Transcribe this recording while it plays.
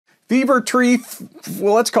Fever Tree,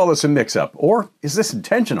 well, let's call this a mix-up. Or is this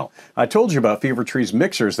intentional? I told you about Fever Tree's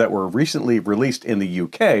mixers that were recently released in the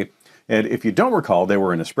UK. And if you don't recall, they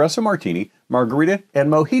were an Espresso Martini, Margarita, and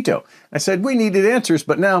Mojito. I said we needed answers,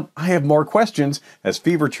 but now I have more questions as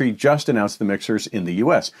Fever Tree just announced the mixers in the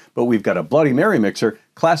US. But we've got a Bloody Mary mixer,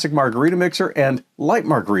 Classic Margarita mixer, and Light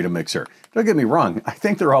Margarita mixer. Don't get me wrong, I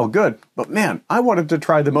think they're all good, but man, I wanted to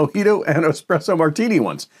try the Mojito and Espresso Martini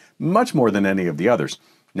ones, much more than any of the others.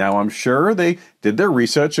 Now, I'm sure they did their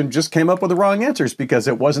research and just came up with the wrong answers because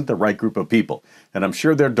it wasn't the right group of people. And I'm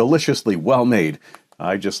sure they're deliciously well made.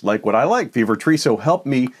 I just like what I like, Fever Tree, so help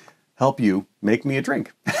you make me a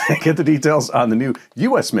drink. Get the details on the new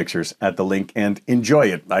US mixers at the link and enjoy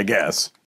it, I guess.